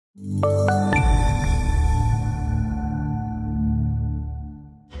So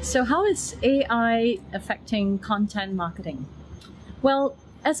how is AI affecting content marketing? Well,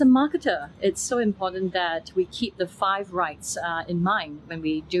 as a marketer, it's so important that we keep the 5 rights in mind when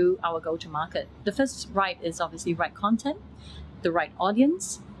we do our go-to-market. The first right is obviously right content, the right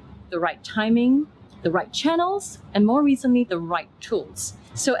audience, the right timing, the right channels, and more recently, the right tools.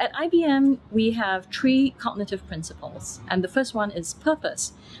 So at IBM, we have 3 cognitive principles, and the first one is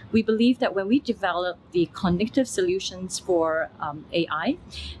purpose. We believe that when we develop the cognitive solutions for AI,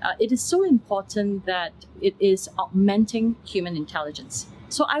 it is so important that it is augmenting human intelligence.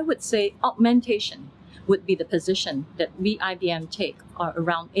 So I would say augmentation would be the position that we IBM take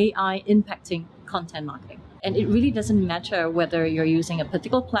around AI impacting content marketing. And it really doesn't matter whether you're using a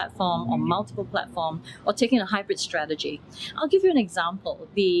particular platform or multiple platforms or taking a hybrid strategy. I'll give you an example,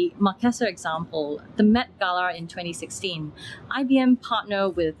 the Makassar example, the Met Gala in 2016. IBM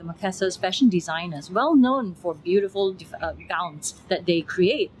partnered with the Makassar's fashion designers, well known for beautiful gowns that they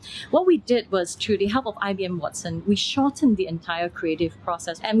create. What we did was, through the help of IBM Watson, we shortened the entire creative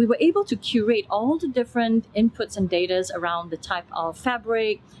process, and we were able to curate all the different inputs and data around the type of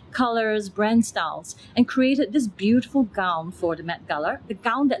fabric, colors, brand styles, and created this beautiful gown for the Met Gala, the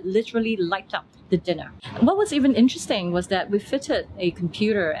gown that literally lighted up the dinner. What was even interesting was that we fitted a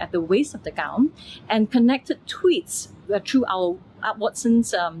computer at the waist of the gown and connected tweets through our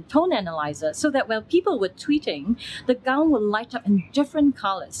Watson's tone analyzer, so that while people were tweeting, the gown would light up in different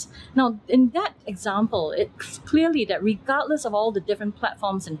colors. Now, in that example, it's clearly that regardless of all the different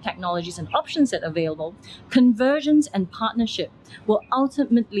platforms and technologies and options that are available, convergence and partnership will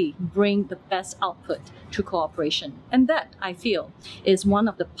ultimately bring the best output through cooperation. And that, I feel, is one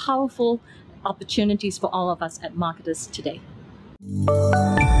of the powerful opportunities for all of us as marketers today.